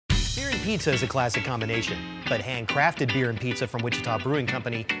and pizza is a classic combination, but handcrafted beer and pizza from Wichita Brewing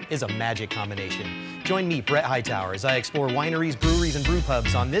Company is a magic combination. Join me, Brett Hightower, as I explore wineries, breweries, and brew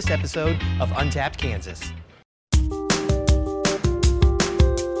pubs on this episode of Untapped Kansas.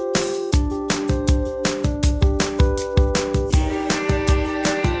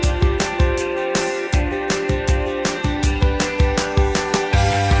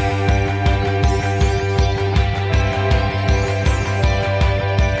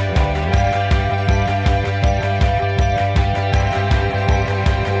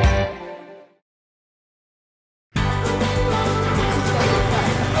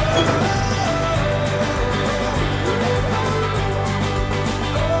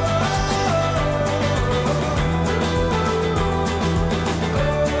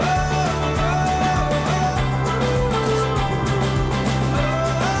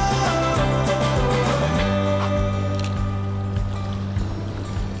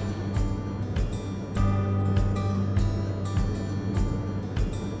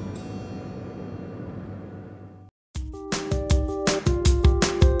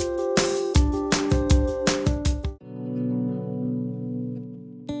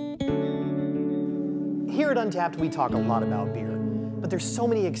 Here at Untapped, we talk a lot about beer, but there's so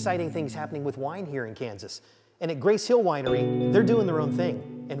many exciting things happening with wine here in Kansas. And at Gracehill Winery, they're doing their own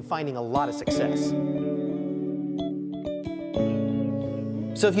thing and finding a lot of success.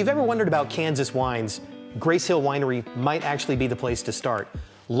 So if you've ever wondered about Kansas wines, Gracehill Winery might actually be the place to start.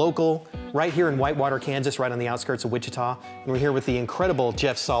 Local, right here in Whitewater, Kansas, right on the outskirts of Wichita. And we're here with the incredible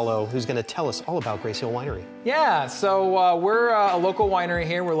Jeff Salo, who's going to tell us all about Gracehill Winery. Yeah, so we're a local winery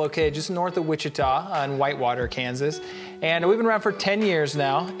here. We're located just north of Wichita in Whitewater, Kansas. And we've been around for 10 years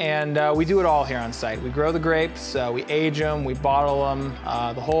now, and we do it all here on site. We grow the grapes, we age them, we bottle them,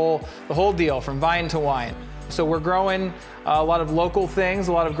 the whole deal from vine to wine. So we're growing a lot of local things,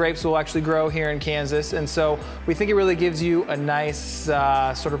 a lot of grapes will actually grow here in Kansas, and so we think it really gives you a nice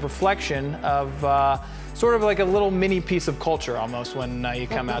sort of reflection of sort of like a little mini piece of culture almost when you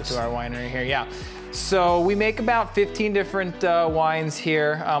come out to our winery here. Yeah. So we make about 15 different wines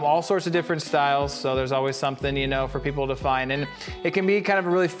here, all sorts of different styles, so there's always something, you know, for people to find, and it can be kind of a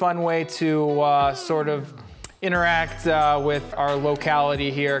really fun way to sort of interact with our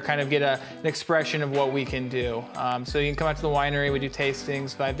locality here, kind of get an expression of what we can do. So you can come out to the winery, we do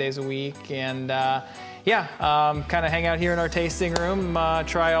tastings 5 days a week, and yeah, kind of hang out here in our tasting room,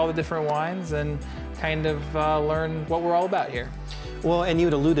 try all the different wines, and kind of learn what we're all about here. Well, and you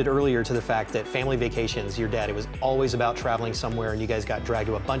had alluded earlier to the fact that family vacations, your dad, it was always about traveling somewhere, and you guys got dragged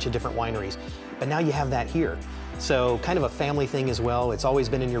to a bunch of different wineries, but now you have that here. So kind of a family thing as well. It's always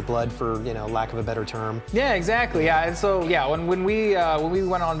been in your blood, for, you know, lack of a better term. Yeah, exactly. Yeah, and so yeah, when we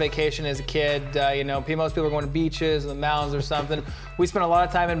went on vacation as a kid, you know, most people are going to beaches and the mountains or something. We spent a lot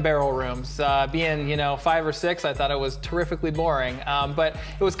of time in barrel rooms. Being, you know, 5 or 6, I thought it was terrifically boring. But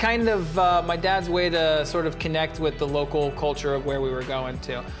it was kind of my dad's way to sort of connect with the local culture of where we were going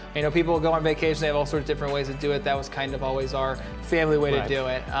to. You know, people go on vacation, they have all sorts of different ways to do it. That was kind of always our family way to do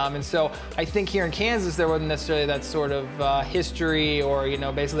it. And so I think here in Kansas, there wasn't necessarily that sort of history or, you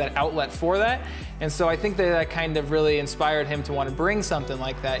know, basically that outlet for that. And so I think that kind of really inspired him to want to bring something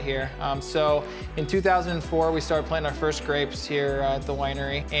like that here. So in 2004, we started planting our first grapes here at the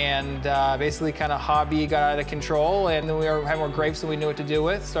winery, and basically kind of hobby got out of control, and then we had more grapes than we knew what to do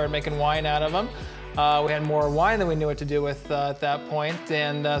with, started making wine out of them. We had more wine than we knew what to do with at that point,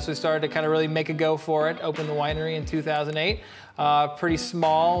 and so we started to kind of really make a go for it, opened the winery in 2008. Pretty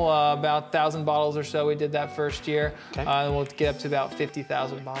small, about 1,000 bottles or so we did that first year. Okay. And we'll get up to about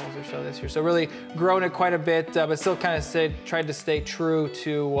 50,000 bottles or so this year. So really grown it quite a bit, but still kind of tried to stay true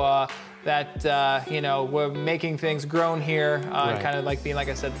to that, you know, we're making things grown here, kind of like being, like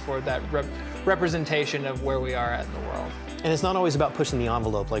I said before, that representation of where we are at in the world. And it's not always about pushing the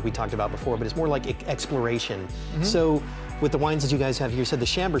envelope like we talked about before, but it's more like exploration. So with the wines that you guys have here, you said the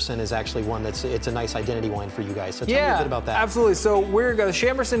Chamberson is actually one it's a nice identity wine for you guys. So tell me a bit about that. Absolutely. So the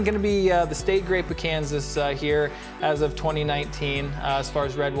Chamberson going to be the state grape of Kansas here as of 2019 as far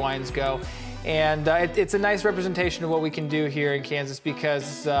as red wines go. And it's a nice representation of what we can do here in Kansas,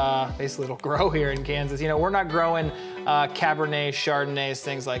 because basically it'll grow here in Kansas. You know, we're not growing Cabernet, Chardonnays,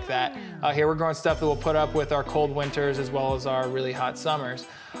 things like that. Here we're growing stuff that will put up with our cold winters as well as our really hot summers.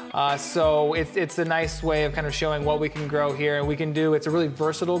 So it's a nice way of kind of showing what we can grow here, and we can do. It's a really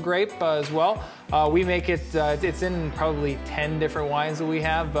versatile grape as well. We make it, it's in probably 10 different wines that we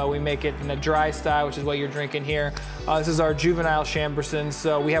have. We make it in a dry style, which is what you're drinking here. This is our juvenile Chamberson.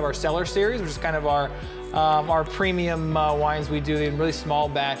 So we have our Cellar Series, which is kind of our Our premium wines we do in really small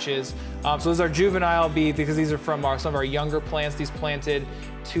batches. So those are juvenile because these are from some of our younger plants. These planted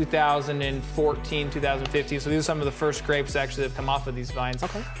 2014, 2015. So these are some of the first grapes actually that have come off of these vines.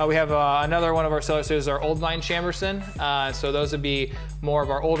 Okay. We have another one of our cellars. So is our old vine Chamberson. So those would be more of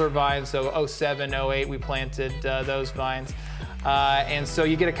our older vines. So 07, 08, we planted those vines. And so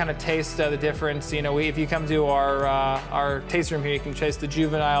you get to kind of taste the difference. You know, if you come to our tasting room here, you can taste the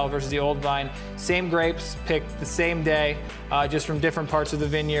juvenile versus the old vine. Same grapes, picked the same day, just from different parts of the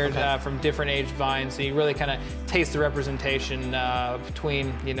vineyard, from different aged vines. So you really kind of taste the representation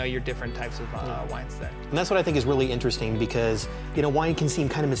between, you know, your different types of wines there. And that's what I think is really interesting because, you know, wine can seem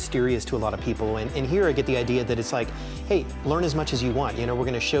kind of mysterious to a lot of people. And here I get the idea that it's like, hey, learn as much as you want. You know, we're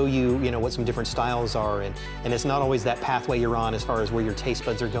going to show you, you know, what some different styles are. And it's not always that pathway you're on as far as where your taste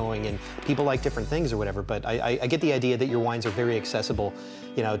buds are going, and people like different things or whatever, but I get the idea that your wines are very accessible,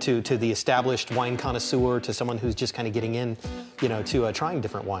 you know, to the established wine connoisseur, to someone who's just kind of getting in, you know, to trying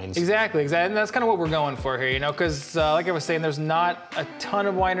different wines. Exactly, and that's kind of what we're going for here, you know, because like I was saying, there's not a ton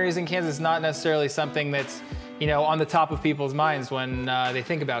of wineries in Kansas. It's not necessarily something that's, you know, on the top of people's minds when they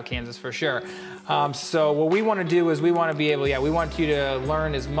think about Kansas, for sure. So what we want to do is we want to be able, we want you to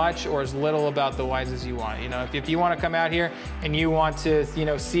learn as much or as little about the wines as you want. You know, if you want to come out here and you want to, you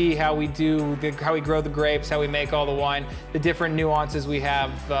know, see how we do, how we grow the grapes, how we make all the wine, the different nuances we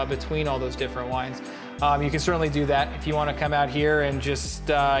have between all those different wines. You can certainly do that. If you want to come out here and just,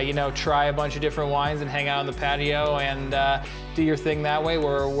 you know, try a bunch of different wines and hang out on the patio and do your thing that way,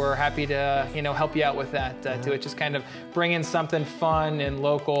 we're happy to, you know, help you out with that too. It just kind of bring in something fun and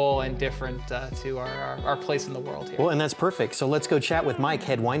local and different to our place in the world here. Well, and that's perfect. So let's go chat with Mike,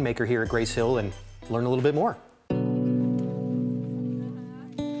 head winemaker here at Gracehill, and learn a little bit more.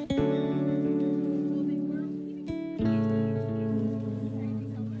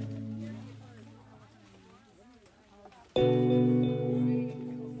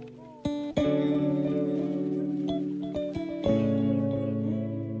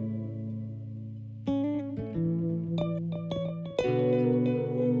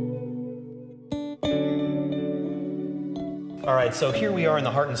 All right, so here we are in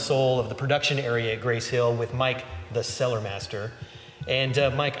the heart and soul of the production area at Gracehill with Mike, the cellar master. And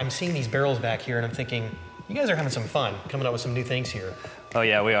Mike, I'm seeing these barrels back here and I'm thinking, you guys are having some fun coming up with some new things here. Oh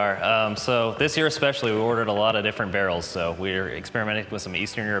yeah, we are. So this year especially, we ordered a lot of different barrels. So we're experimenting with some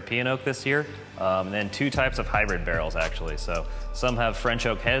Eastern European oak this year, and then 2 types of hybrid barrels actually. So some have French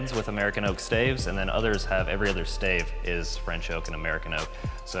oak heads with American oak staves, and then others have every other stave is French oak and American oak.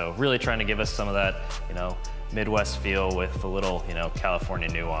 So really trying to give us some of that, you know, Midwest feel with a little, you know, California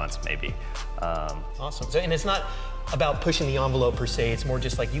nuance maybe. Awesome. So, and it's not about pushing the envelope per se, it's more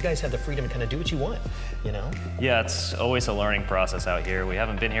just like you guys have the freedom to kind of do what you want, you know? Yeah, it's always a learning process out here. We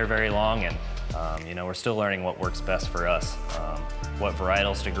haven't been here very long, and you know, we're still learning what works best for us. What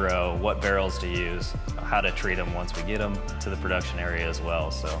varietals to grow, what barrels to use, how to treat them once we get them to the production area as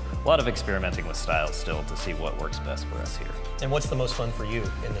well. So a lot of experimenting with styles still to see what works best for us here. And what's the most fun for you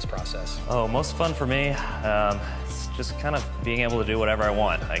in this process? Oh, most fun for me, it's just kind of being able to do whatever I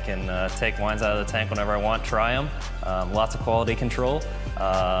want. I can take wines out of the tank whenever I want, try them, lots of quality control,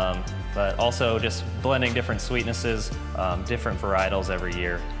 but also just blending different sweetnesses, different varietals every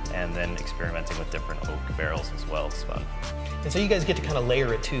year, and then experimenting with different oak barrels as well is fun. And so you guys get to kind of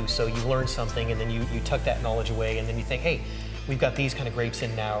layer it too, so you learn something and then you tuck that knowledge away and then you think, hey, we've got these kind of grapes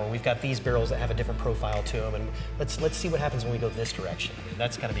in now, or we've got these barrels that have a different profile to them, and let's see what happens when we go this direction.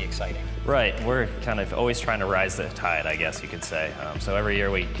 That's gotta be exciting. Right, we're kind of always trying to rise the tide, I guess you could say. So every year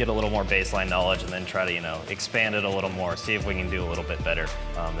we get a little more baseline knowledge and then try to, you know, expand it a little more, see if we can do a little bit better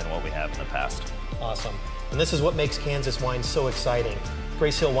than what we have in the past. Awesome. And this is what makes Kansas wine so exciting.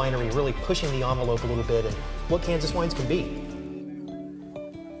 Gracehill Winery really pushing the envelope a little bit and what Kansas wines can be.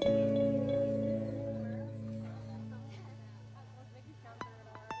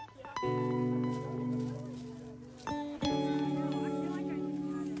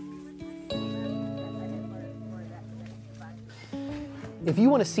 If you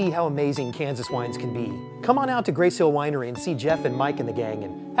want to see how amazing Kansas wines can be, come on out to Gracehill Winery and see Jeff and Mike and the gang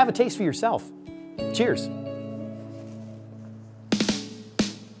and have a taste for yourself. Cheers.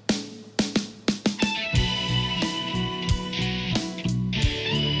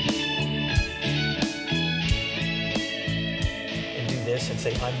 And do this and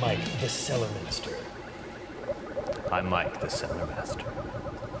say, I'm Mike, the cellar master. I'm Mike, the cellar master.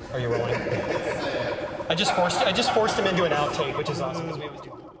 Are you rolling? I just forced him into an outtake, which is awesome because we always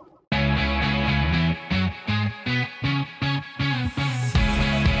do.